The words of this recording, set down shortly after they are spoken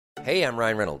Hey, I'm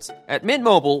Ryan Reynolds. At Mint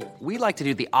Mobile, we like to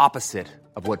do the opposite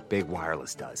of what Big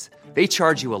Wireless does. They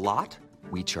charge you a lot,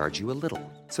 we charge you a little.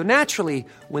 So naturally,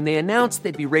 when they announced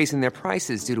they'd be raising their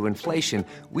prices due to inflation,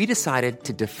 we decided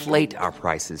to deflate our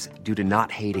prices due to not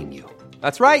hating you.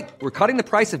 That's right. We're cutting the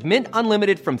price of Mint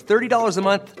Unlimited from $30 a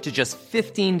month to just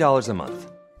 $15 a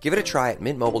month. Give it a try at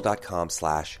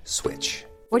mintmobile.com/switch.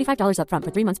 $45 up front for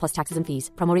 3 months plus taxes and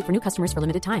fees. Promo rate for new customers for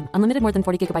limited time. Unlimited more than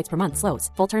 40 gigabytes per month. Slows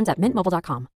full terms at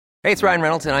mintmobile.com. Hey, it's Ryan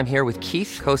Reynolds, and I'm here with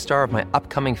Keith, co-star of my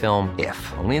upcoming film, If,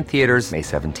 only in theaters May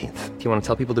 17th. Do you want to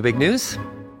tell people the big news?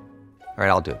 All right,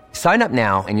 I'll do it. Sign up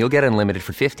now and you'll get unlimited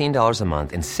for $15 a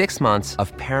month and 6 months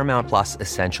of Paramount Plus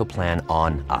Essential Plan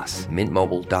on us.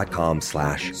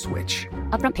 mintmobile.com/switch.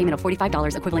 Upfront payment of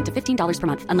 $45 equivalent to $15 per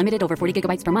month. Unlimited over 40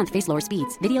 gigabytes per month. Face lower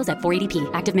speeds. Videos at 480p.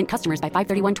 Active Mint customers by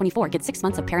 531.24 get 6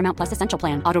 months of Paramount Plus Essential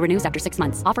Plan. Auto renews after 6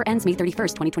 months. Offer ends May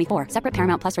 31st, 2024. Separate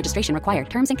Paramount Plus registration required.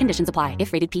 Terms and conditions apply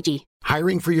if rated PG.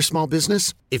 Hiring for your small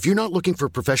business? If you're not looking for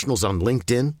professionals on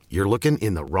LinkedIn, you're looking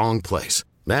in the wrong place.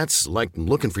 That's like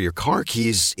looking for your car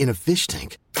keys in a fish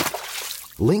tank.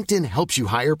 LinkedIn helps you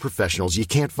hire professionals you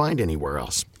can't find anywhere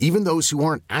else, even those who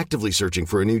aren't actively searching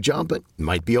for a new job but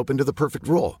might be open to the perfect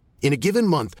role. In a given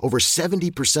month, over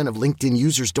 70% of LinkedIn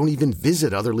users don't even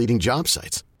visit other leading job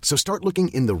sites. So start looking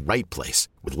in the right place.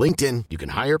 With LinkedIn, you can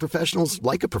hire professionals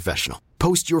like a professional.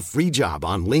 Post your free job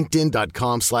on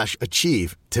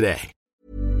linkedin.com/achieve today.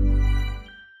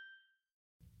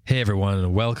 Hey everyone,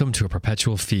 and welcome to A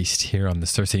Perpetual Feast here on the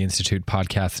Cersei Institute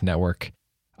Podcast Network.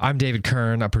 I'm David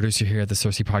Kern, a producer here at the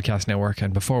Cersei Podcast Network,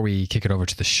 and before we kick it over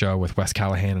to the show with Wes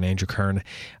Callahan and Andrew Kern,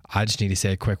 I just need to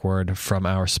say a quick word from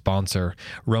our sponsor.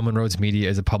 Roman Roads Media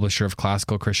is a publisher of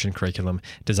classical Christian curriculum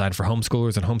designed for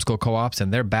homeschoolers and homeschool co-ops,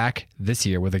 and they're back this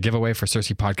year with a giveaway for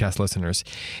Cersei Podcast listeners.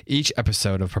 Each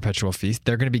episode of Perpetual Feast,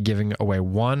 they're going to be giving away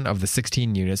one of the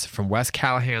 16 units from Wes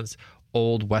Callahan's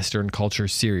Old Western Culture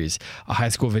series, a high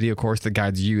school video course that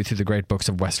guides you through the great books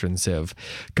of Western Civ.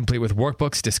 Complete with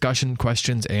workbooks, discussion,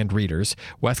 questions, and readers,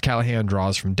 Wes Callahan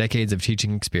draws from decades of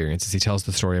teaching experience as he tells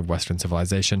the story of Western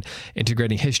civilization,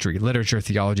 integrating history, literature,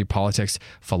 theology, politics,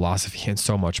 philosophy, and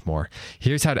so much more.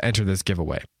 Here's how to enter this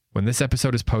giveaway. When this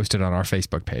episode is posted on our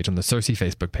Facebook page, on the Cersei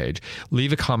Facebook page,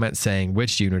 leave a comment saying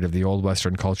which unit of the Old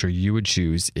Western Culture you would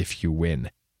choose if you win.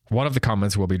 One of the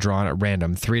comments will be drawn at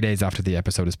random 3 days after the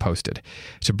episode is posted.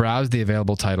 To browse the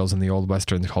available titles in the Old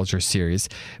Western Culture series,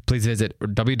 please visit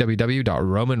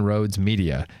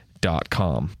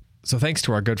www.romanroadsmedia.com. So thanks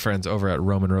to our good friends over at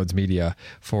Roman Roads Media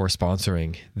for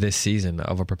sponsoring this season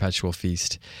of A Perpetual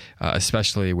Feast,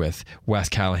 especially with Wes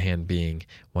Callahan being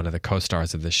one of the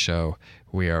co-stars of this show.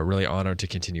 We are really honored to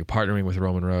continue partnering with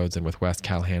Roman Roads and with Wes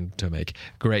Callahan to make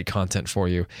great content for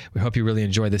you. We hope you really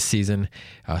enjoy this season.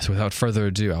 So without further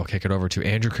ado, I'll kick it over to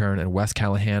Andrew Kern and Wes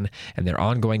Callahan and their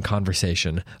ongoing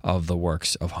conversation of the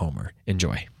works of Homer.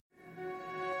 Enjoy.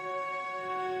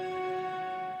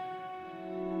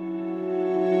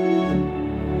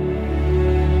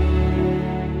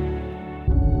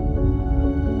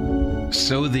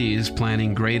 So these,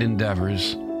 planning great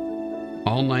endeavors,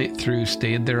 all night through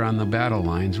stayed there on the battle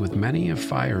lines with many a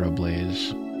fire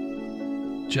ablaze.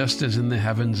 Just as in the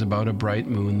heavens about a bright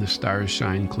moon the stars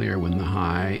shine clear when the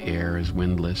high air is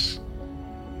windless,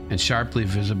 and sharply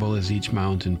visible is each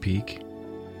mountain peak,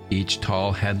 each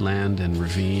tall headland and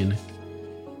ravine,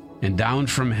 and down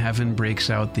from heaven breaks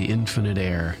out the infinite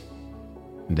air,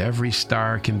 and every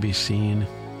star can be seen,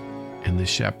 and the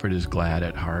shepherd is glad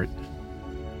at heart.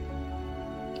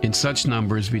 In such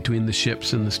numbers between the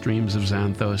ships and the streams of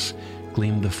Xanthos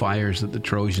gleamed the fires that the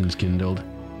Trojans kindled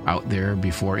out there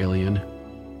before Ilion.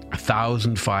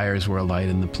 1,000 fires were alight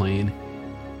in the plain,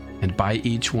 and by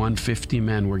each one 50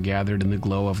 men were gathered in the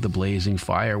glow of the blazing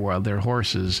fire, while their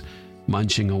horses,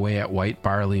 munching away at white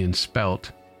barley and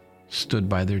spelt, stood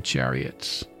by their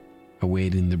chariots,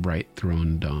 awaiting the bright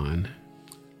throne dawn.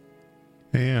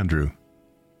 Hey, Andrew.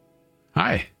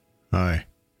 Hi. Hi.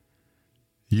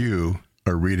 You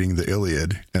are reading the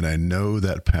Iliad, and I know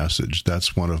that passage.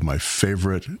 That's one of my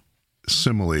favorite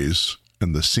similes,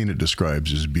 and the scene it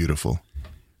describes is beautiful.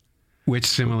 Which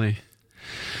simile?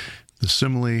 The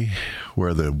simile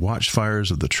where the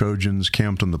watchfires of the Trojans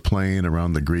camped on the plain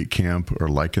around the Greek camp are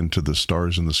likened to the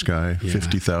stars in the sky. Yeah.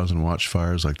 50,000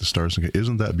 watchfires like the stars in the sky.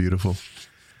 Isn't that beautiful?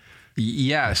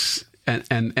 Yes, and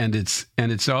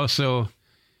it's also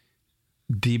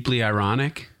deeply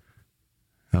ironic.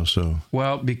 How so?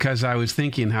 Well, because I was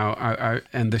thinking how,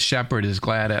 and the shepherd is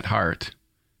glad at heart,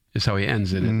 is how he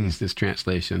ends it, at least this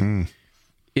translation.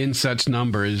 In such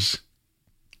numbers,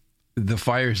 the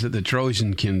fires that the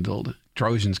Trojans kindled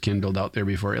out there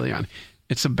before Ilion.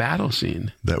 It's a battle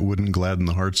scene. That wouldn't gladden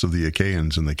the hearts of the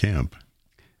Achaeans in the camp.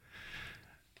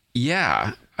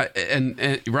 Yeah,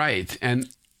 and right, and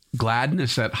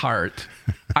gladness at heart.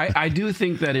 I do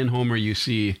think that in Homer you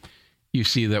see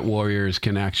that warriors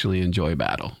can actually enjoy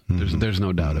battle. There's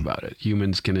no doubt about it.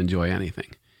 Humans can enjoy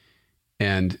anything,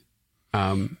 and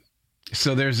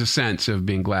so there's a sense of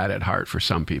being glad at heart for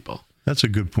some people. That's a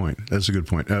good point.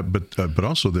 But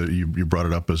also that you brought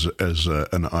it up as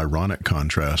an ironic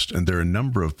contrast, and there are a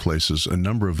number of places, a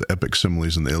number of epic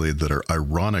similes in the Iliad that are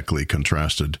ironically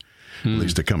contrasted. At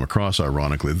least they come across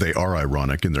ironically. They are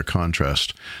ironic in their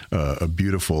contrast. A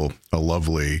beautiful, a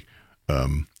lovely,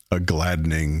 a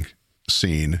gladdening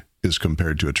scene is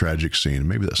compared to a tragic scene.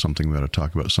 Maybe that's something we ought to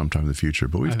talk about sometime in the future.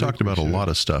 But we've talked about a lot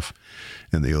of stuff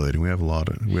in the Iliad, and we have a lot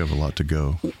to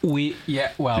go.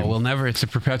 We'll never. It's a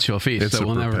perpetual feast, so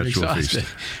we'll never exhaust it.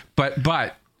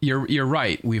 But you're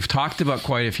right. We've talked about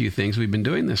quite a few things. We've been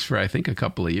doing this for I think a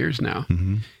couple of years now,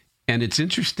 and it's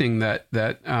interesting that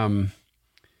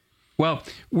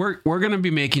we're going to be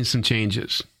making some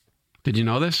changes. Did you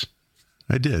know this?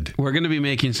 I did. We're going to be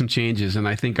making some changes, and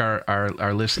I think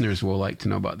our listeners will like to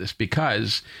know about this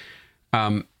because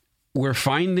we're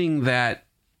finding that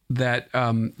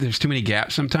there's too many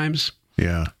gaps sometimes.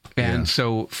 Yeah. And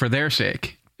so for their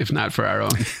sake, if not for our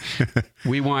own,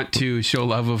 we want to show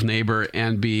love of neighbor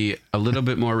and be a little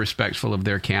bit more respectful of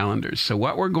their calendars. So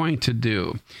what we're going to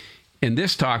do in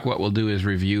this talk, what we'll do is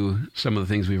review some of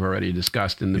the things we've already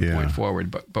discussed in the point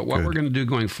forward. But what we're going to do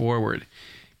going forward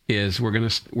is we're going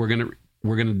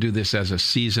to do this as a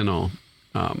seasonal,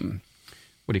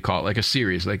 what do you call it? Like a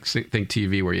series, like think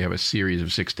TV, where you have a series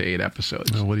of 6 to 8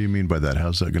 episodes. What do you mean by that?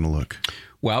 How's that going to look?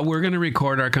 Well, we're going to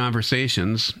record our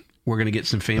conversations. We're going to get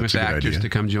some famous actors to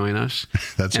come join us.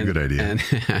 That's a good idea.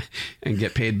 And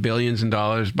get paid billions in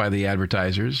dollars by the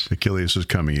advertisers. Achilles is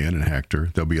coming in and Hector.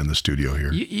 They'll be in the studio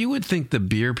here. You would think the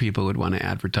beer people would want to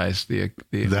advertise the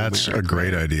That's a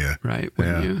great idea. Right?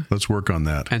 Wouldn't you? Let's work on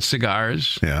that. And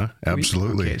cigars. Yeah,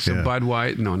 absolutely. Okay, so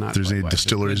Budweiser, no, not if there's any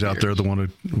distilleries out there that want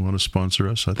to sponsor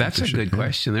us, I think that's a good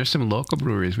question. There's some local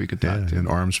breweries we could talk to. And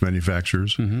arms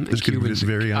manufacturers. This could be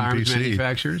very on arms PC.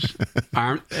 Manufacturers.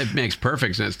 It makes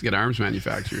perfect sense to get arms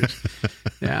manufacturers.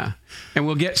 Yeah. And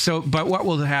we'll get but what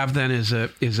we'll have then is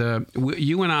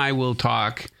you and I will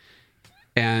talk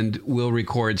and we'll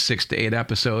record 6 to 8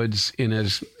 episodes in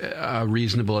as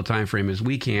reasonable a time frame as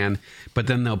we can, but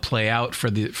then they'll play out for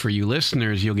you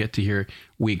listeners. You'll get to hear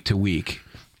week to week,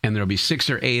 and there'll be 6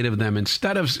 or 8 of them.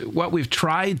 Instead of what we've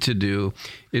tried to do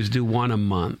is do one a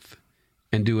month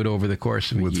and do it over the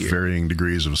course of a year. With varying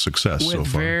degrees of success so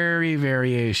far.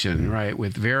 Right,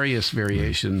 with various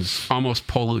variations, almost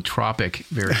polytropic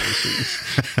variations.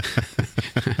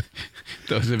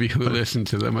 Those of you who listened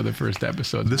to some of the first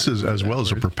episodes. This is, as well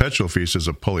as a perpetual feast, is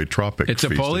a polytropic feast. It's a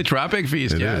polytropic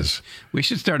feast, yes. We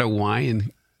should start a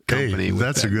wine company. Hey,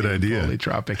 that's a good idea.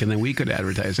 Polytropic, and then we could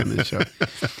advertise on this show.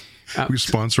 We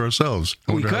sponsor ourselves.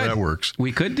 I wonder how that works.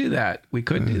 We could do that.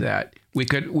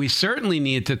 We certainly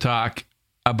need to talk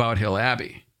about Hill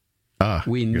Abbey.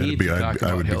 We need to talk about Hill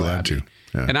Abbey. I would be glad to.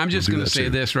 Yeah, and I'm just going to say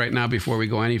this right now before we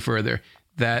go any further,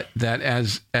 that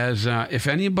as if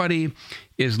anybody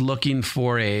is looking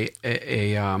for a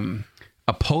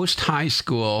post high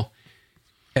school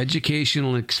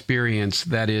educational experience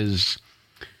that is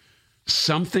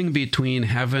something between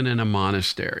heaven and a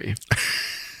monastery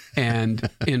and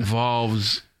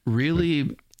involves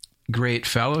really great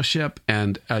fellowship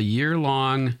and a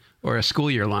year-long or a school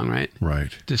year-long, right?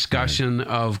 Right. Discussion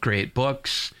of great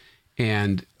books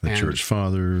and church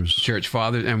fathers.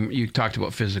 And you talked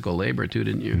about physical labor too,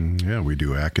 didn't you? Yeah, we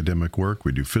do academic work.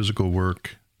 We do physical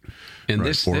work. And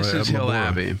this is Hill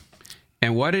Abbey.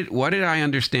 And what did I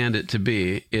understand it to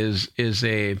be is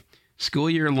a school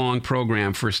year-long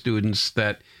program for students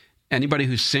that anybody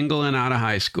who's single and out of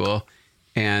high school,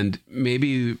 and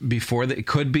maybe before that, it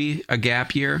could be a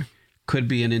gap year, could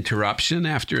be an interruption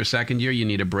after a second year. You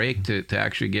need a break to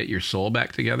actually get your soul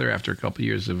back together after a couple of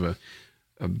years of a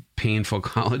painful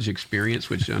college experience,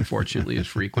 which unfortunately is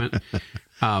frequent.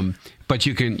 But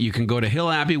you can go to Hill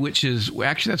Abbey, which is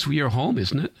actually, that's your home,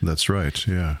 isn't it? That's right.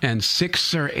 Yeah. And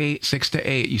 6 to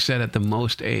 8, you said at the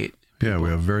most 8. Yeah, we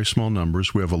have very small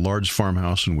numbers. We have a large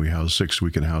farmhouse, and we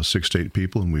can house 6 to 8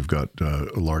 people, and we've got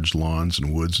large lawns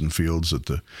and woods and fields at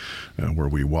the where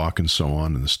we walk and so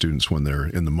on. And the students, when they're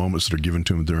in the moments that are given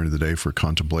to them during the day for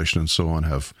contemplation and so on,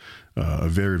 have a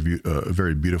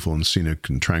very beautiful and scenic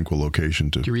and tranquil location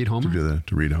to read Homer. To do that,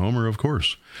 to read Homer, of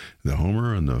course, the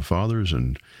Homer and the fathers,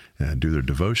 and do their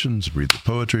devotions, read the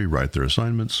poetry, write their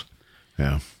assignments.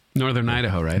 Yeah. Northern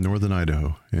Idaho, right? Northern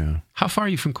Idaho. Yeah. How far are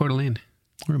you from Coeur d'Alene?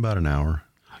 We're about an hour.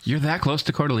 You're that close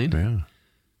to Coeur d'Alene?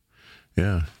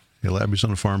 Yeah. Hill Abbey's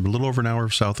on a farm a little over an hour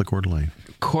south of Coeur d'Alene.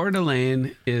 Coeur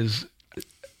d'Alene is,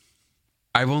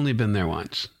 I've only been there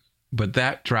once, but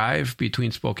that drive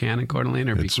between Spokane and Coeur d'Alene,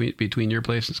 or between your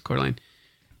place and Coeur d'Alene,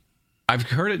 I've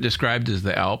heard it described as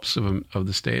the Alps of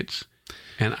the States,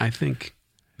 and I think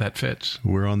that fits.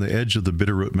 We're on the edge of the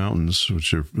Bitterroot Mountains,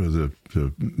 which are the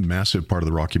massive part of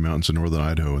the Rocky Mountains in northern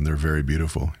Idaho, and they're very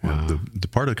beautiful. Wow. The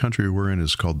part of the country we're in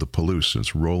is called the Palouse.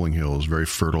 It's rolling hills, very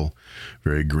fertile,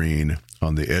 very green,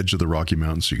 on the edge of the Rocky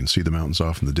Mountains. So you can see the mountains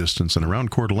off in the distance. And around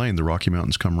Coeur d'Alene, the Rocky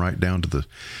Mountains come right down to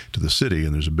the city,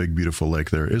 and there's a big, beautiful lake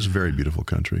there. It's a very beautiful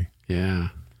country. Yeah.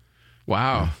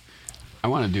 Wow. Yeah. I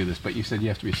want to do this, but you said you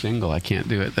have to be single. I can't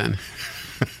do it then.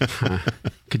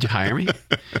 Could you hire me?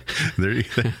 There you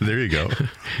go.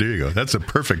 There you go. That's a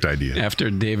perfect idea.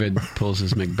 After David pulls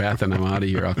his Macbeth and I'm out of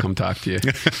here, I'll come talk to you.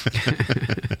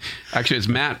 Actually, it's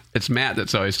Matt. It's Matt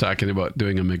that's always talking about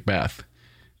doing a Macbeth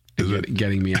and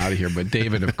getting me out of here. But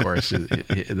David, of course,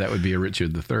 that would be a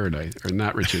Richard III, or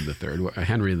not Richard III,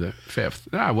 Henry V.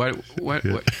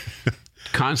 What?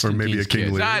 Constantine's or maybe a King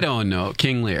kids. Lear. I don't know.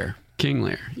 King Lear. King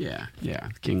Lear. Yeah,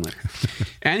 King Lear.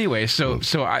 Anyway, so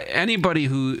anybody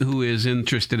who is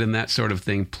interested in that sort of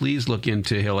thing, please look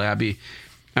into Hill Abbey.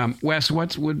 Wes,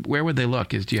 where would they look?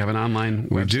 Do you have an online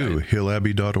website? We do,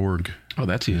 hillabbey.org. Oh,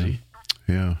 that's easy.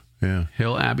 Yeah.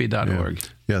 hillabbey.org.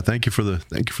 Yeah, thank you for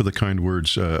the kind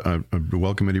words. I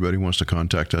welcome anybody who wants to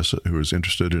contact us who is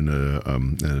interested in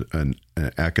an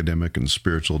academic and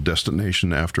spiritual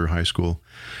destination after high school.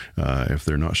 If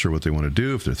they're not sure what they want to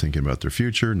do, if they're thinking about their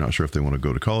future, not sure if they want to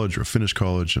go to college or finish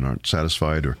college and aren't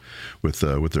satisfied or with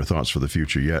their thoughts for the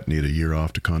future yet, need a year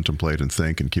off to contemplate and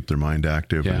think and keep their mind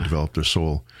active and develop their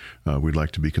soul, we'd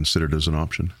like to be considered as an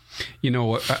option. You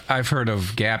know, I've heard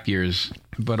of gap years,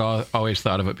 but always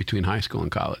thought of it between high school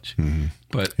and college. Mm-hmm.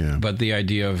 But the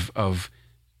idea of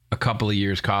a couple of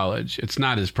years college, it's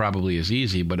not probably as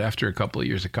easy, but after a couple of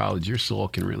years of college, your soul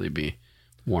can really be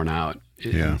worn out.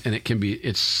 And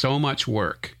it's so much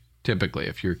work, typically,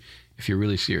 if you're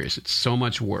really serious. It's so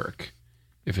much work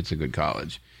if it's a good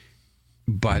college.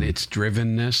 But it's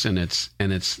drivenness and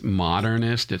it's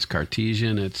modernist, it's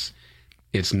Cartesian,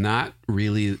 it's not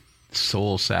really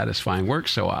soul satisfying work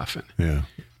so often. Yeah.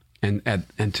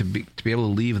 And to be able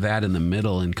to leave that in the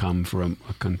middle and come from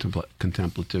a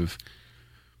contemplative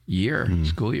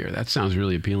school year, that sounds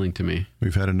really appealing to me.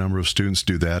 We've had a number of students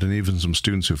do that, and even some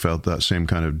students who felt that same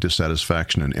kind of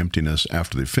dissatisfaction and emptiness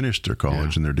after they finished their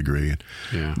college and their degree,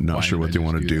 not sure what they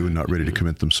want to do, not ready to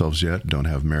commit themselves yet, don't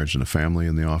have marriage and a family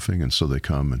in the offing, and so they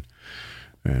come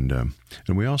and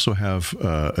we also have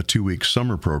a 2-week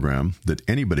summer program that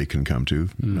anybody can come to,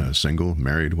 single,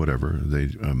 married, whatever. They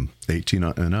 18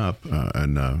 and up,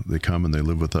 and they come and they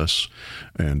live with us,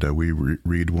 and we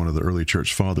read one of the early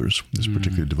church fathers. Is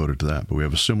particularly devoted to that. But we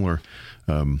have a similar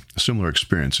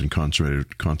experience in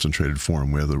concentrated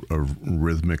form. We have a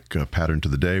rhythmic pattern to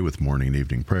the day with morning and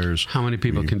evening prayers. How many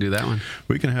people can do that one?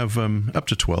 We can have up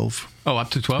to 12. Oh,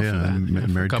 up to 12 for that.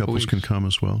 And married couples can come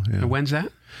as well. Yeah. And when's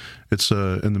that? It's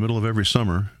in the middle of every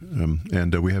summer,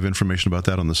 and we have information about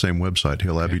that on the same website,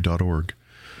 hillabbey.org.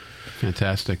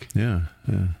 Fantastic. Yeah.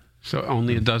 So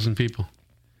only a dozen people.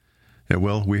 Yeah,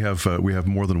 well, we have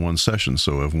more than one session,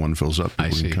 so if one fills up,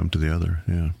 people can come to the other.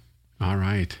 Yeah. All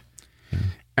right. Yeah.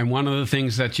 And one of the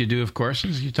things that you do, of course,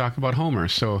 is you talk about Homer.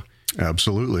 So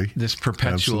absolutely, this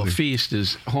perpetual feast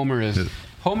is Homer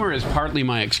is partly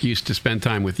my excuse to spend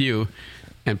time with you.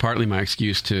 And partly my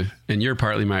excuse and you're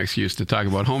partly my excuse to talk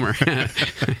about Homer.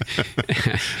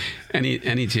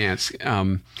 any chance.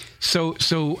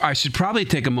 So I should probably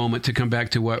take a moment to come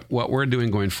back to what we're doing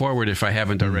going forward, if I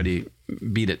haven't already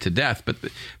beat it to death.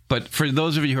 But for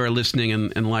those of you who are listening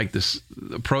and like this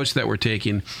approach that we're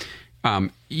taking,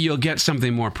 you'll get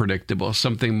something more predictable,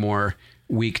 something more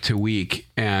week to week,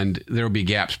 and there will be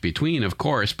gaps between, of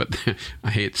course, but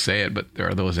I hate to say it, but there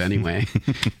are those anyway.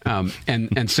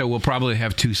 And so we'll probably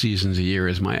have 2 seasons a year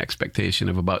is my expectation,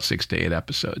 of about 6 to 8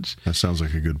 episodes. That sounds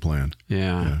like a good plan.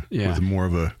 Yeah. With more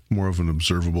of an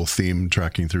observable theme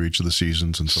tracking through each of the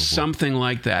seasons and so forth. Something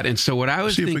like that. And so what I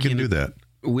was thinking, if we can do that.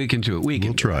 We can do it.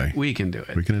 We'll try. We can do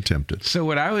it. We can attempt it. So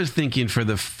what I was thinking for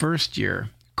the first year,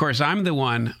 of course, I'm the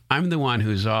one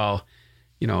who's all,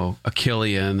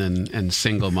 Achillean and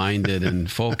single-minded and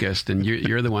focused, and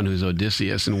you're the one who's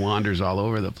Odysseus and wanders all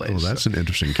over the place. Oh, that's an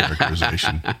interesting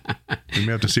characterization. We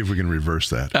may have to see if we can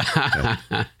reverse that.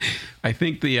 Yep. I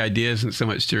think the idea isn't so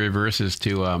much to reverse as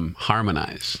to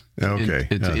harmonize. Okay.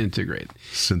 To integrate.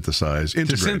 Synthesize.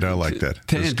 Integrate. I like that.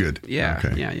 That's good. Yeah.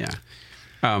 Okay.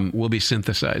 Yeah. We'll be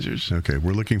synthesizers. Okay.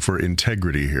 We're looking for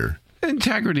integrity here.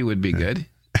 Integrity would be good.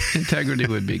 Integrity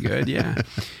would be good, yeah.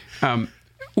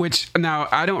 Which, now,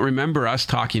 I don't remember us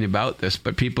talking about this,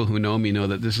 but people who know me know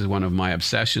that this is one of my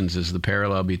obsessions, is the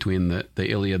parallel between the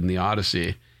Iliad and the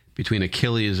Odyssey, between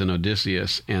Achilles and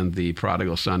Odysseus and the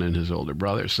prodigal son and his older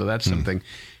brother. So that's something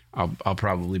I'll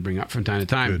probably bring up from time to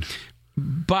time. Good.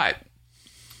 But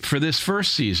for this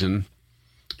first season,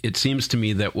 it seems to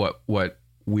me that what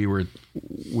we were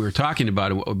talking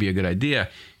about and what would be a good idea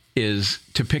is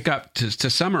to pick up, to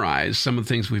summarize some of the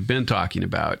things we've been talking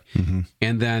about.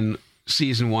 And then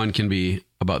season 1 can be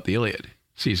about the Iliad.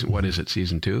 What is it,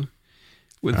 season 2?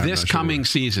 With I'm this coming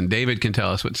season, David can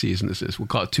tell us what season this is. We'll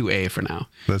call it 2A for now.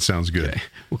 That sounds good. Okay.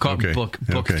 We'll call it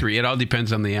book 3. It all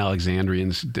depends on the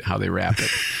Alexandrians, how they wrap it.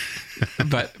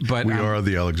 But we are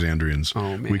the Alexandrians.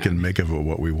 Oh, man. We can make of it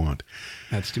what we want.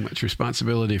 That's too much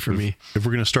responsibility for me. If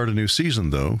we're going to start a new season,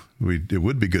 though, it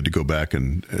would be good to go back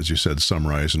and, as you said,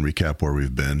 summarize and recap where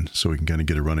we've been, so we can kind of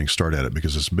get a running start at it,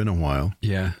 because it's been a while.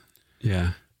 Yeah.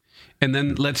 And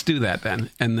then let's do that then.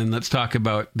 And then let's talk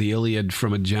about the Iliad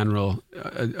from a general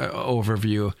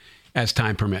overview as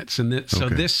time permits. And so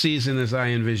this season, as I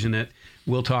envision it,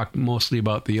 we'll talk mostly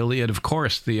about the Iliad. Of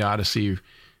course, the Odyssey,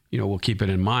 we'll keep it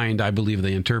in mind. I believe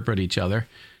they interpret each other.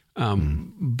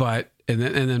 But and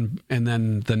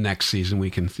then the next season we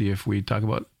can see if we talk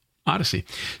about Odyssey.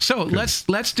 So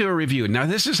let's do a review. Now,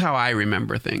 this is how I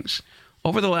remember things.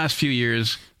 Over the last few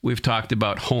years, we've talked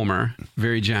about Homer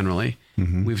very generally.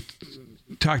 We've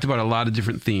talked about a lot of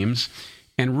different themes.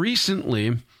 And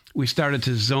recently, we started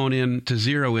to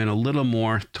zero in a little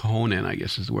more, tone in, I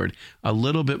guess is the word, a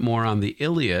little bit more on the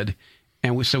Iliad.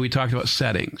 And so we talked about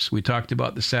settings. We talked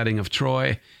about the setting of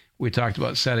Troy. We talked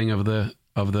about setting of the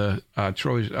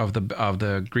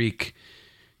Greek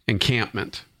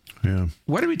encampment. Yeah.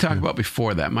 What did we talk about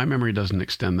before that? My memory doesn't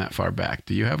extend that far back.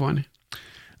 Do you have one?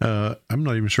 I'm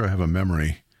not even sure I have a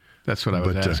memory. That's what I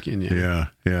was asking you.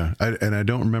 Yeah. I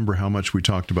don't remember how much we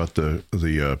talked about the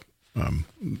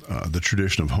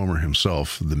tradition of Homer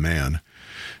himself, the man.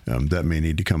 That may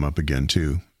need to come up again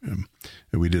too.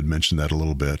 We did mention that a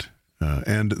little bit.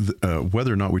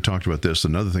 Whether or not we talked about this,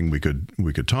 another thing we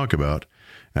could talk about,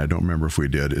 I don't remember if we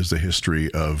did, is the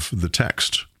history of the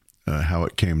text, how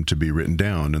it came to be written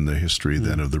down, and the history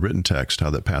then of the written text, how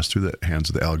that passed through the hands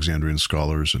of the Alexandrian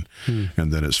scholars,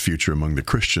 and then its future among the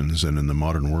Christians and in the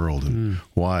modern world, and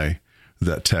why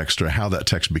that text, or how that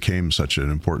text became such an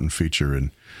important feature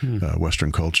in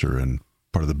Western culture and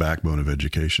part of the backbone of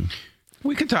education.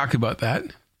 We could talk about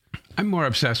that. I'm more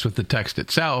obsessed with the text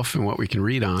itself and what we can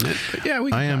read on it. But yeah, we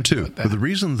can I am too. But the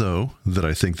reason, though, that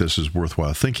I think this is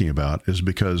worthwhile thinking about is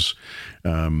because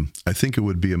I think it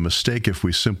would be a mistake if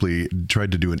we simply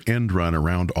tried to do an end run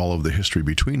around all of the history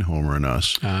between Homer and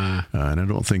us. And I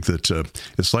don't think that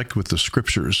it's like with the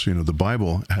scriptures. The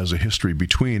Bible has a history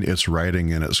between its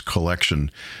writing and its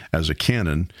collection as a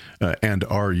canon and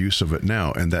our use of it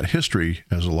now. And that history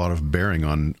has a lot of bearing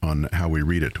on how we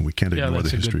read it. And we can't ignore the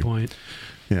history. Yeah, that's a good point.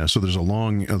 Yeah, so there's a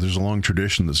long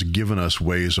tradition that's given us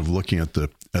ways of looking at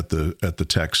the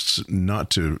texts, not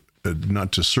to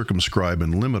circumscribe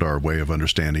and limit our way of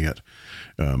understanding it,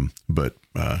 but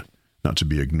not to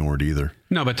be ignored either.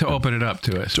 No, but to open it up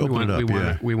to us.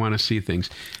 We want to see things.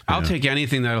 I'll take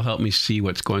anything that'll help me see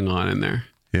what's going on in there.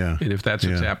 Yeah, and if that's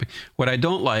what's happening, what I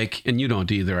don't like, and you don't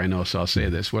either, I know, so I'll say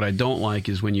this: what I don't like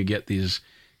is when you get these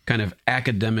kind of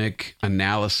academic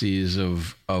analyses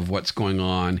of what's going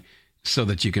on, so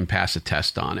that you can pass a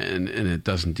test on it, and it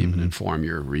doesn't even inform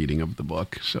your reading of the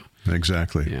book. So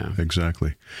exactly.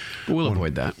 But we'll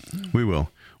avoid that. We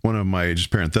will.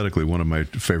 Just parenthetically, one of my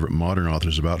favorite modern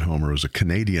authors about Homer was a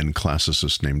Canadian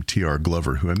classicist named T.R.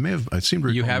 Glover, who I seem to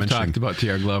recall You have talked about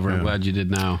T.R. Glover. I'm glad you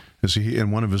did now. In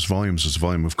one of his volumes is a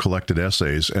volume of collected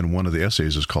essays, and one of the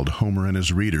essays is called Homer and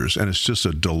His Readers, and it's just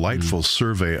a delightful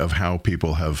survey of how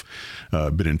people have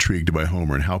been intrigued by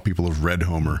Homer and how people have read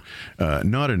Homer,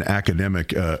 not in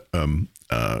academic,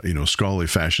 scholarly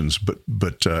fashions,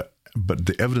 but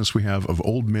the evidence we have of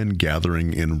old men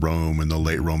gathering in Rome in the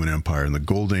late Roman Empire, in the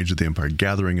golden age of the empire,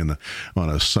 gathering on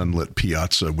a sunlit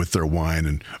piazza with their wine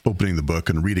and opening the book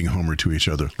and reading Homer to each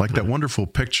other. Like that wonderful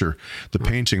picture, the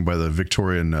painting by the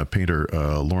Victorian painter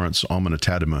Lawrence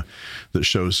Almanatadima, that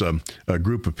shows a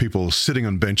group of people sitting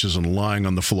on benches and lying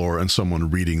on the floor and someone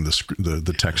reading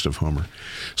the text of Homer.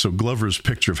 So Glover's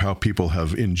picture of how people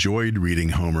have enjoyed reading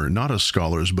Homer, not as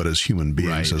scholars, but as human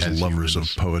beings, as lovers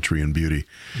of poetry and beauty.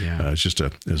 Yeah. It's just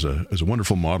as a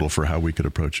wonderful model for how we could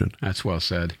approach it. That's well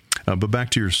said. But back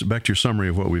to your summary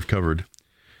of what we've covered.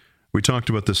 We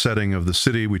talked about the setting of the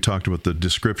city. We talked about the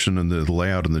description and the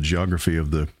layout and the geography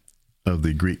of the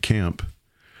Greek camp.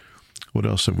 What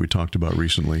else have we talked about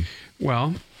recently?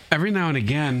 Well, Every now and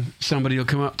again, somebody will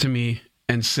come up to me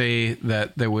and say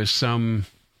that there was some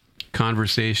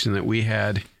conversation that we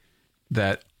had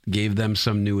that gave them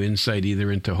some new insight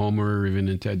either into Homer or even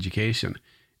into education.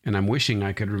 And I'm wishing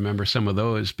I could remember some of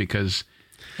those, because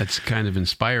it's kind of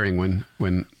inspiring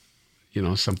when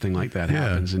something like that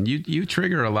happens. And you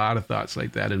trigger a lot of thoughts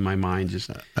like that in my mind. Just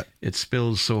it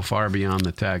spills so far beyond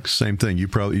the text. Same thing.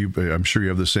 I'm sure you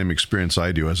have the same experience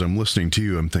I do. As I'm listening to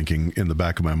you, I'm thinking in the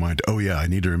back of my mind, oh yeah, I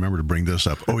need to remember to bring this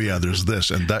up. Oh yeah, there's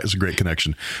this, and that is a great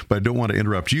connection. But I don't want to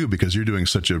interrupt you, because you're doing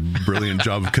such a brilliant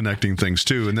job of connecting things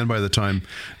too. And then by the time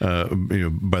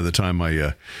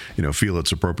I feel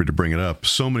it's appropriate to bring it up,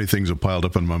 so many things have piled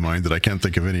up in my mind that I can't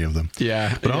think of any of them.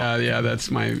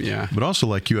 That's my. But also,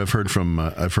 like you, I've heard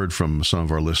from some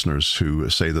of our listeners who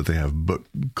say that they have book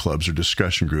clubs or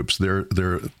discussion groups. There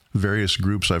are various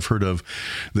groups I've heard of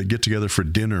that get together for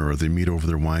dinner, or they meet over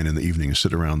their wine in the evening and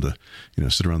sit around the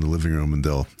living room,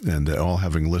 and all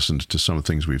having listened to some of the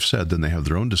things we've said, then they have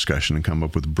their own discussion and come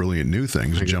up with brilliant new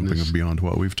things, jumping beyond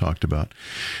what we've talked about.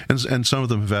 And some of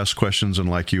them have asked questions, and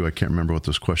like you, I can't remember what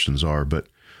those questions are, but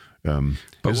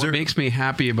what makes me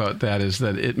happy about that is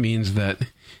that it means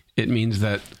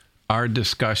that our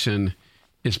discussion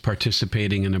is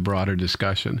participating in a broader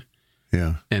discussion.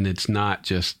 Yeah. And it's not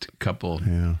just a couple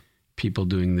people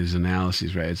doing these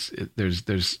analyses, right?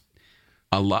 There's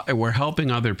a lot. We're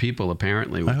helping other people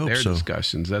apparently with their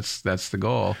discussions. That's the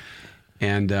goal.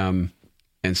 And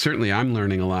certainly I'm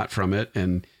learning a lot from it.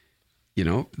 And,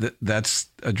 that's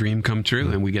a dream come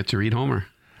true. And we get to read Homer.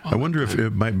 I wonder if it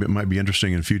might be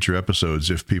interesting in future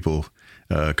episodes if people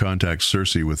contact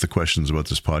Cersei with the questions about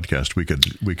this podcast.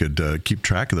 We could keep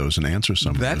track of those and answer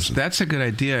some of those. That's a good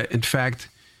idea. In fact,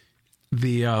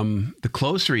 the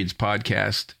Close Reads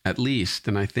podcast, at least,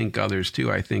 and I think others too.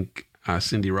 I think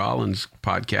Cindy Rollins'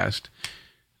 podcast,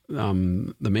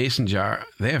 the Mason Jar,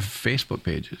 they have Facebook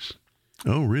pages.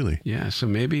 Oh, really? Yeah. So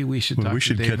maybe we should. We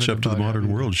should catch up to the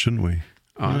modern world, shouldn't we?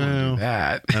 Don't do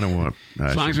that. I don't want.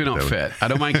 As long as we don't fit. I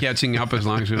don't mind catching up as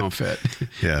long as we don't fit.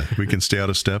 Yeah, we can stay out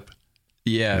of step.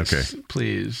 Yes, okay.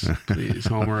 Please.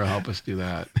 Homer will help us do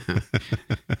that.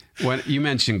 When you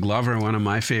mentioned Glover, one of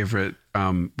my favorite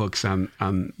books on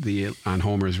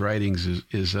Homer's writings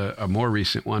is a more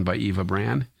recent one by Eva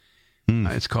Brand.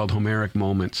 It's called Homeric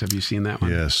Moments. Have you seen that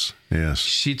one? Yes.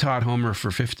 She taught Homer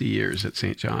for 50 years at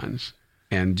St. John's,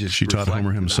 and she taught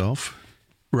Homer himself.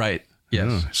 Right. Yes.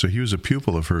 Oh, so he was a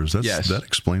pupil of hers. That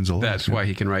explains a lot. That's why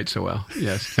he can write so well.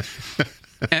 Yes.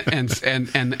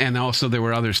 and also there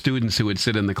were other students who would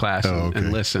sit in the class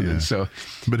and listen. Yeah. And so,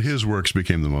 but his works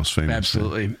became the most famous.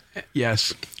 Absolutely.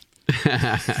 Yes.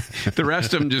 The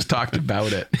rest of them just talked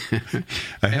about it.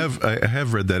 I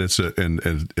have read that.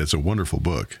 It's a wonderful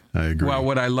book. I agree. Well,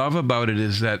 what I love about it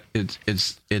is that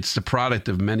it's the product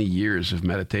of many years of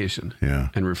meditation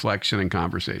and reflection and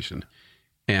conversation.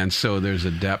 And so there's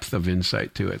a depth of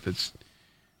insight to it that's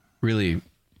really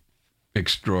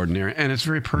extraordinary. And it's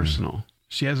very personal.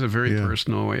 She has a very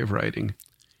personal way of writing.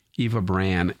 Eva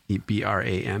Brand,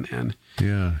 Brann.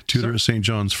 Yeah. Tutor at St.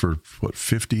 John's for,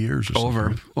 50 years or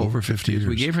something? Over 50 years.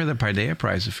 We gave her the Paideia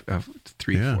Prize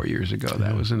 3-4 years ago.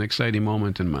 That was an exciting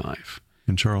moment in my life.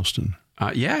 In Charleston?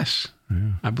 Yes.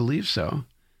 Yeah. I believe so.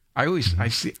 I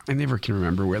never can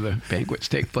remember where the banquets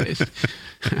take place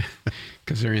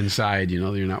because they're inside,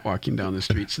 they're not walking down the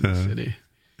streets of the city.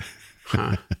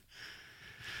 Huh.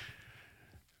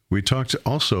 We talked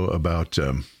also about,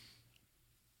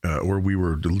 or we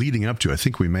were leading up to, I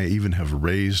think we may even have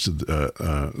raised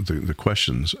the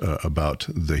questions about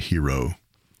the hero,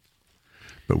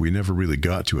 but we never really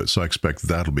got to it. So I expect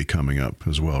that'll be coming up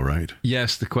as well, right?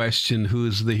 Yes. The question,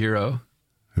 who's the hero?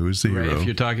 Who is the hero? If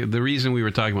you're talking, the reason we were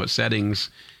talking about settings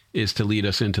is to lead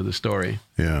us into the story.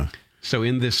 Yeah. So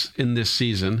in this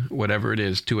season, whatever it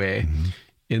is, 2A,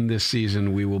 in this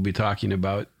season, we will be talking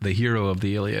about the hero of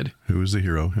the Iliad. Who is the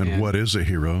hero? And what is a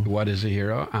hero? What is a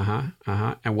hero?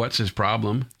 And what's his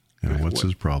problem? And what's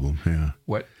his problem? Yeah.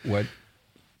 What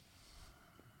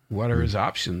are his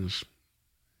options?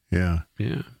 Yeah.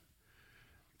 Yeah.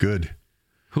 Good.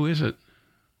 Who is it?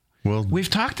 Well, we've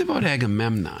talked about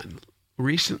Agamemnon.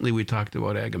 Recently, we talked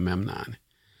about Agamemnon.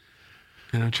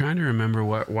 And I'm trying to remember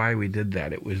why we did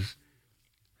that. It was...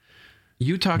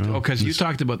 You talked you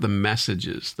talked about the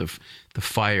messages, the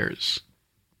fires.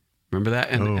 Remember that?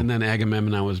 And then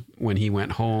Agamemnon was when he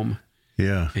went home.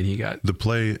 Yeah. And he got the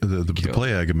play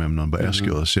Agamemnon by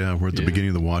Aeschylus, where at the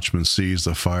beginning the watchman sees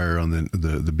the fire on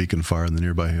the beacon fire on the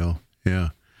nearby hill. Yeah.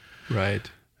 Right.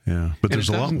 Yeah. But there's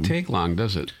a lot. It doesn't take long,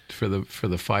 does it, for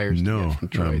the fires to get from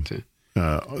Troy to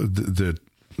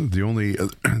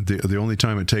the only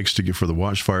time it takes for the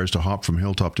watchfires to hop from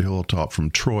hilltop to hilltop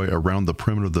from Troy around the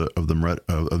perimeter of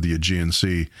the Aegean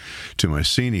Sea to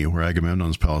Mycenae, where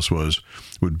Agamemnon's palace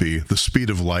would be the speed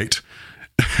of light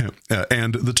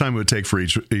and the time it would take for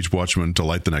each watchman to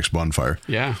light the next bonfire.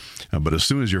 Yeah. But as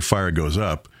soon as your fire goes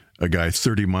up, a guy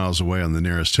 30 miles away on the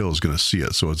nearest hill is going to see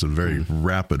it. So it's a very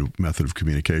rapid method of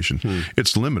communication.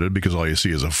 It's limited because all you see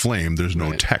is a flame. There's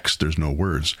no text. There's no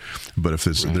words. But if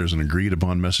there's an agreed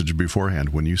upon message beforehand,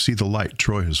 when you see the light,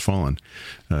 Troy has fallen,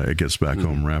 it gets back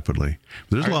home rapidly.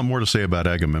 There's a lot more to say about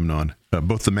Agamemnon,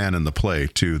 both the man and the play,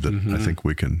 too, that I think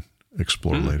we can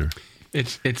explore later.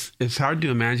 It's hard to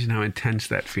imagine how intense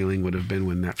that feeling would have been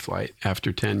when that flight,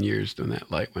 after 10 years, when that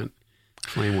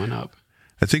flame went up.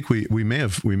 I think we may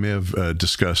have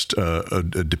discussed a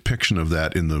depiction of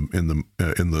that in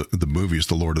the movies,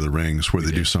 The Lord of the Rings, where they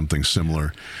do something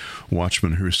similar.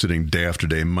 Watchmen who are sitting day after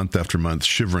day, month after month,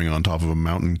 shivering on top of a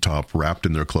mountaintop, wrapped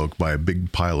in their cloak by a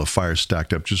big pile of fire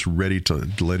stacked up, just ready to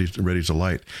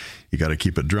light. You got to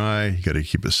keep it dry. You got to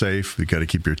keep it safe. You got to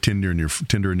keep your tinder and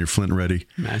your flint ready.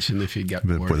 Imagine if you got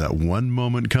bored. But that one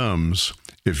moment comes,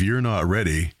 if you're not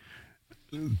ready.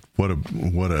 What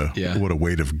a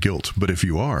weight of guilt. But if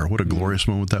you are, what a glorious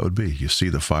moment that would be. You see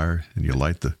the fire and you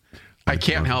light the. I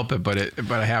can't help it, but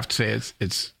I have to say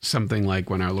it's something like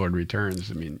when our Lord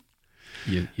returns. I mean,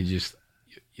 you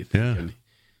think. Yeah.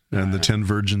 And the 10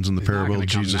 virgins in the parable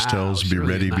Jesus tells, be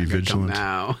ready, be vigilant.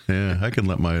 Now. Yeah, I can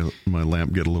let my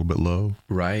lamp get a little bit low.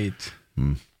 Right.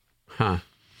 Huh.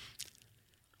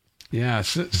 Yeah.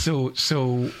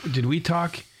 So did we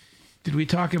talk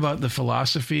about the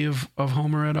philosophy of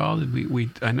Homer at all? Did we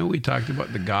I know we talked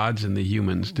about the gods and the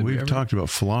humans. We've talked about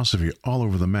philosophy all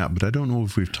over the map, but I don't know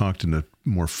if we've talked in a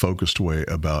more focused way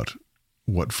about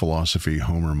what philosophy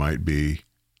Homer might be.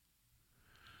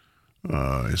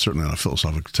 It's certainly not a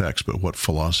philosophical text, but what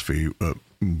philosophy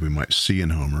we might see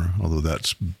in Homer, although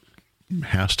that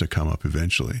has to come up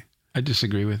eventually. I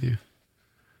disagree with you.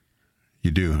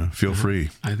 You do, huh? Feel free.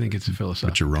 I think it's a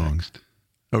philosophical But you're wrong. text.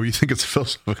 Oh, you think it's a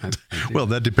philosophical text? Well,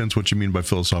 that depends what you mean by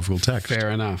philosophical text. Fair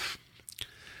enough.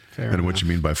 And what you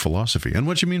mean by philosophy. And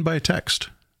what you mean by text.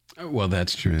 Well,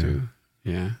 that's true too.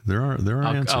 Yeah. There are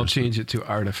answers. I'll change it to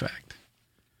artifact.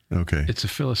 Okay. It's a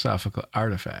philosophical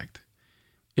artifact.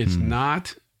 It's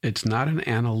not an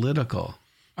analytical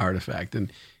artifact.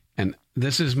 And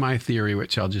this is my theory,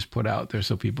 which I'll just put out there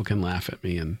so people can laugh at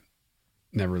me and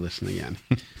never listen again.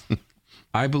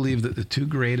 I believe that the two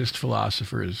greatest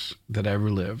philosophers that ever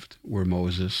lived were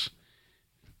Moses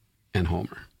and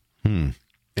Homer. And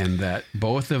that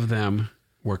both of them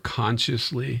were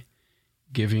consciously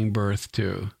giving birth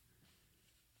to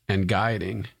and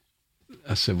guiding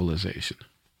a civilization.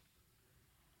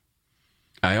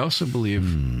 I also believe,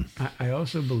 and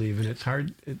it's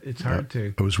hard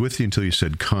to. I was with you until you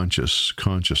said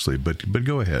consciously, but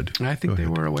go ahead. I think they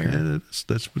were aware. Yeah,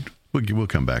 that's we'll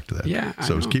come back to that. Yeah.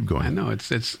 So keep going. I know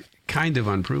it's kind of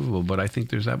unprovable, but I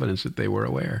think there's evidence that they were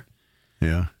aware.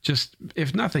 Yeah. Just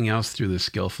if nothing else, through the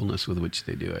skillfulness with which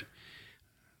they do it.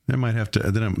 Then we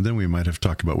might have to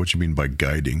talk about what you mean by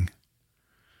guiding.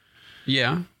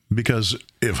 Yeah. Because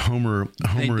if Homer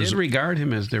they did regard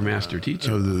him as their master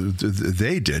teacher.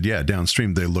 They did, yeah.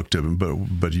 Downstream, they looked at him,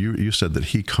 but you said that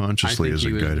he consciously is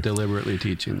a guide. I think he was deliberately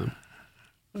teaching them.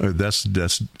 That's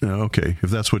okay. If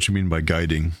that's what you mean by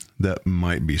guiding, that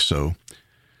might be so.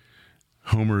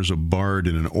 Homer is a bard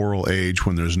in an oral age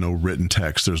when there's no written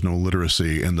text, there's no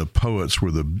literacy, and the poets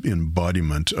were the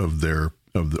embodiment of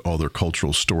all their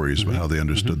cultural stories about how they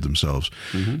understood themselves.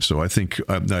 So I think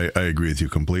I agree with you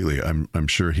completely. I'm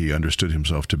sure he understood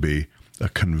himself to be a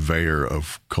conveyor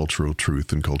of cultural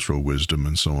truth and cultural wisdom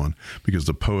and so on, because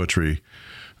the poetry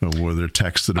were their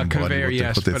texts that embodied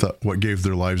what gave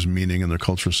their lives meaning and their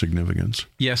cultural significance.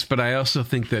 Yes, but I also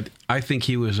think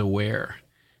he was aware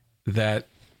that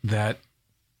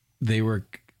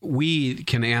we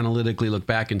can analytically look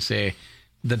back and say,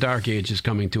 the Dark Age is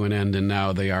coming to an end, and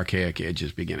now the Archaic Age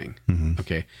is beginning.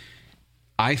 Okay.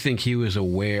 I think he was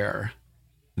aware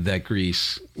that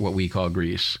Greece, what we call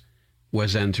Greece,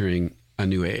 was entering a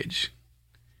new age.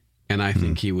 And I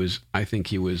think he was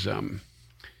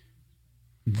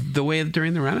the way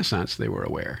during the Renaissance they were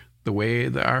aware, the way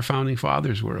that our founding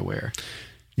fathers were aware.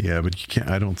 Yeah, but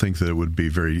I don't think that it would be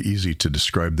very easy to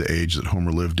describe the age that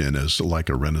Homer lived in as like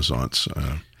a Renaissance.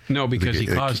 No, because he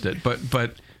caused it. But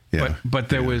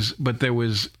there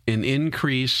was an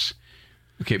increase.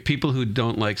 Okay, people who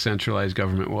don't like centralized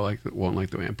government won't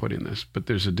like the way I'm putting this, but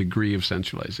there's a degree of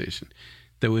centralization.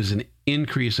 There was an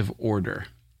increase of order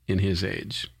in his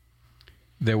age.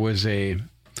 There was a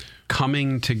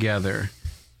coming together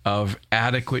of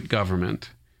adequate government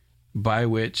by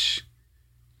which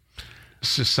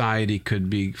society could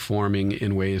be forming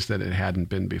in ways that it hadn't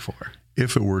been before.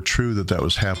 If it were true that that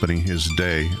was happening his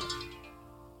day,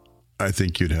 I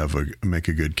think you'd make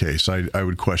a good case. I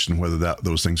would question whether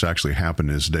those things actually happened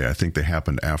in his day. I think they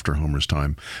happened after Homer's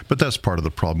time. But that's part of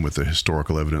the problem with the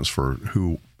historical evidence for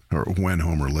who or when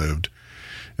Homer lived.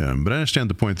 But I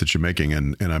understand the point that you're making,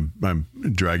 and I'm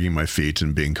dragging my feet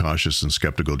and being cautious and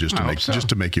skeptical just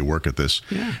to make you work at this.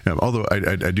 Yeah. Although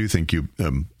I do think it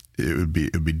would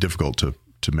be difficult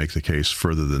to make the case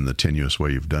further than the tenuous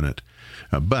way you've done it.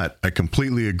 But I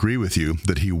completely agree with you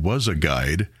that he was a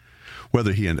guide.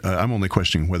 Whether I'm only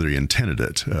questioning whether he intended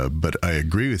it, but I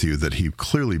agree with you that he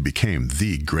clearly became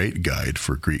the great guide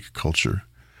for Greek culture.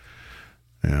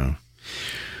 Yeah.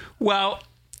 Well,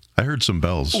 I heard some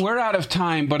bells. We're out of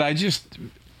time, but I just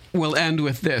will end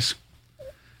with this.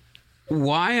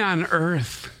 Why on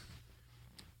earth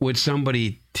would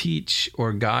somebody teach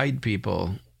or guide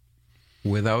people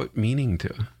without meaning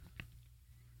to?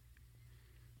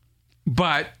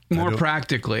 But more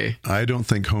practically, I don't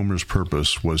think Homer's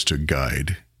purpose was to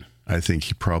guide. I think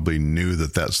he probably knew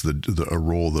that that's a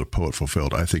role that a poet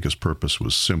fulfilled. I think his purpose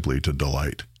was simply to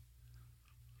delight.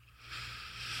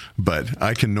 But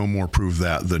I can no more prove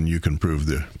that than you can prove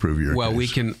your well,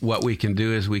 case. What we can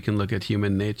do is we can look at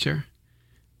human nature,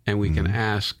 and we can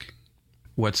ask,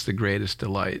 what's the greatest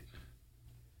delight?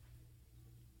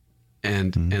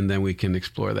 And then we can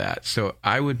explore that. So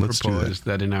I would propose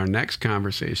that in our next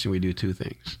conversation, we do two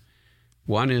things.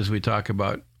 One is we talk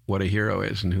about what a hero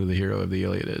is and who the hero of the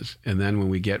Iliad is. And then when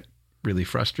we get really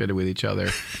frustrated with each other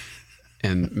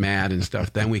and mad and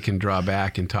stuff, then we can draw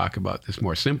back and talk about this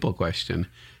more simple question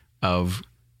of,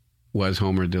 was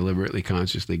Homer deliberately,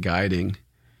 consciously guiding,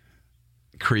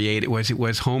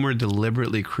 was Homer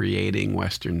deliberately creating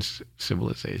Western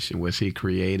civilization? Was he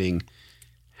creating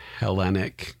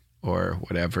Hellenic or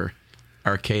whatever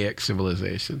archaic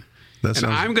civilization?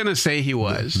 I'm going to say he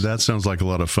was. That sounds like a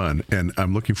lot of fun. And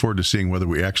I'm looking forward to seeing whether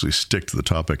we actually stick to the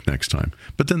topic next time.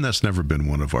 But then that's never been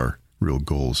one of our real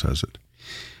goals, has it?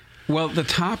 Well, the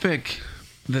topic,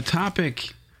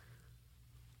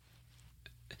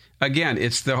 again,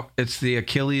 it's the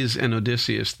Achilles and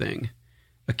Odysseus thing.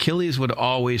 Achilles would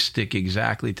always stick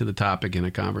exactly to the topic in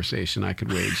a conversation I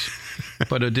could wage.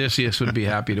 But Odysseus would be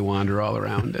happy to wander all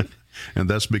around it. And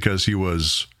that's because he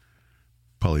was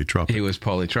polytropic. He was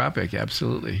polytropic,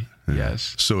 absolutely. Yeah.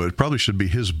 Yes. So it probably should be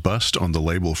his bust on the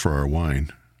label for our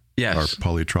wine. Yes. Our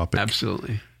polytropic.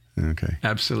 Absolutely. Okay.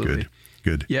 Absolutely.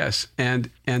 Good. Yes. And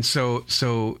so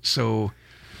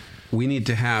we need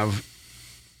to have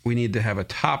a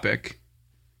topic,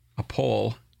 a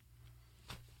poll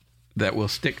that we'll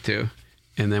stick to,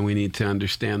 and then we need to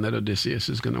understand that Odysseus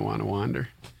is going to want to wander.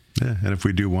 Yeah, and if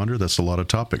we do wander, that's a lot of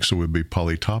topics, so we'd be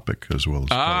polytopic as well as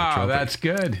polytropic. That's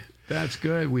good. That's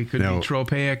good. We could be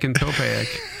tropaic and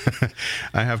topaic.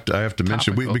 I have to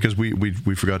mention because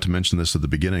we forgot to mention this at the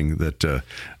beginning that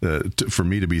for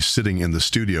me to be sitting in the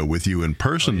studio with you in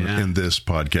person in this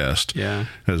podcast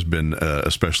has been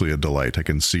especially a delight. I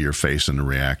can see your face and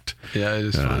react. Yeah, it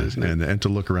is fun, isn't it? And to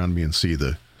look around me and see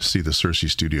the Cersei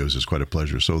Studios is quite a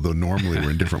pleasure. So though normally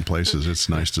we're in different places, it's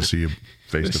nice to see you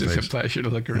face to face. This is a pleasure to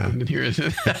look around and hear,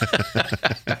 isn't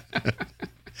it?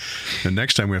 And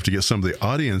next time we have to get some of the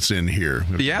audience in here.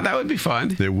 Yeah, that would be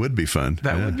fun. It would be fun.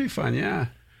 That would be fun, yeah.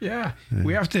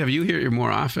 We have to have you here more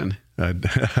often.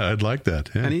 I'd like that.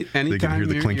 Yeah. Anytime they can hear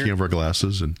the clinking of our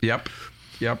glasses. Yep.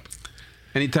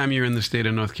 Anytime you're in the state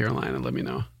of North Carolina, let me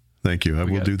know. Thank you. I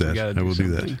will do that. I will do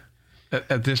that.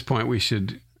 At this point, we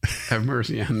should have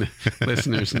mercy on the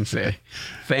listeners and say,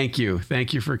 thank you.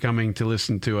 Thank you for coming to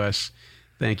listen to us.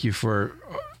 Thank you for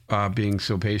being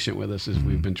so patient with us as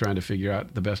we've been trying to figure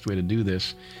out the best way to do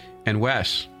this. And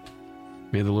Wes,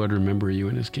 may the Lord remember you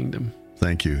in his kingdom.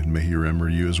 Thank you. And may he remember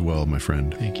you as well, my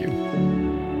friend. Thank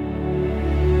you.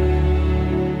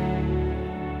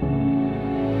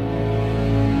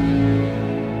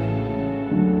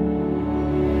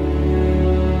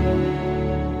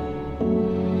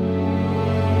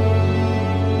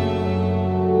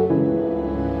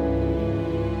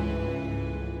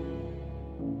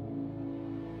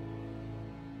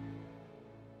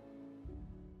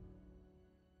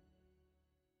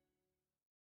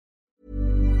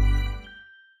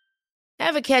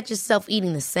 Ever catch yourself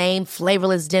eating the same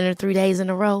flavorless dinner 3 days in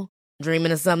a row?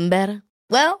 Dreaming of something better?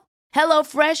 Well,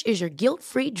 HelloFresh is your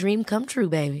guilt-free dream come true,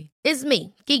 baby. It's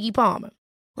me, Keke Palmer.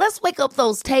 Let's wake up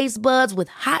those taste buds with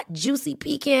hot, juicy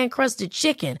pecan-crusted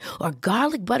chicken or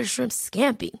garlic butter shrimp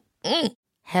scampi.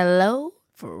 Hello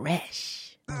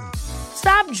Fresh.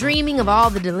 Stop dreaming of all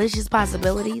the delicious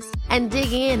possibilities and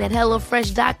dig in at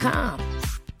HelloFresh.com.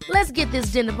 Let's get this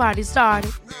dinner party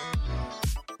started.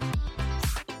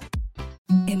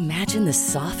 Imagine the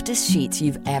softest sheets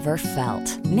you've ever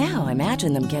felt. Now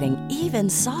imagine them getting even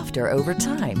softer over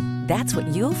time. That's what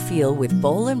you'll feel with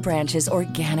Boll & Branch's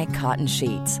organic cotton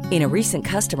sheets. In a recent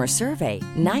customer survey,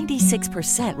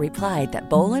 96% replied that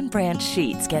Boll & Branch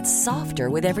sheets get softer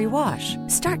with every wash.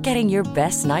 Start getting your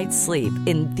best night's sleep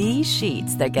in these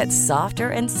sheets that get softer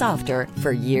and softer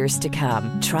for years to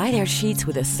come. Try their sheets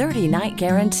with a 30-night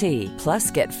guarantee. Plus,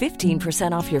 get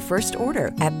 15% off your first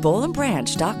order at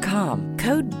bollandbranch.com.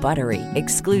 Code BUTTERY.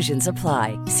 Exclusions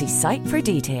apply. See site for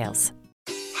details.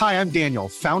 Hi, I'm Daniel,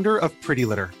 founder of Pretty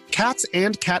Litter. Cats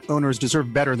and cat owners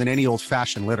deserve better than any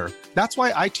old-fashioned litter. That's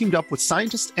why I teamed up with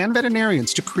scientists and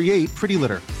veterinarians to create Pretty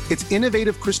Litter. Its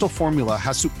innovative crystal formula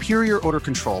has superior odor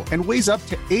control and weighs up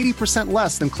to 80%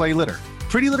 less than clay litter.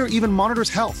 Pretty Litter even monitors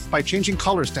health by changing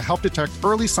colors to help detect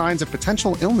early signs of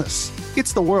potential illness.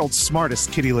 It's the world's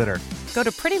smartest kitty litter. Go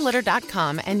to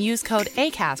prettylitter.com and use code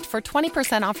ACAST for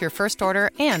 20% off your first order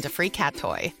and a free cat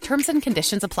toy. Terms and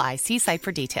conditions apply. See site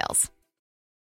for details.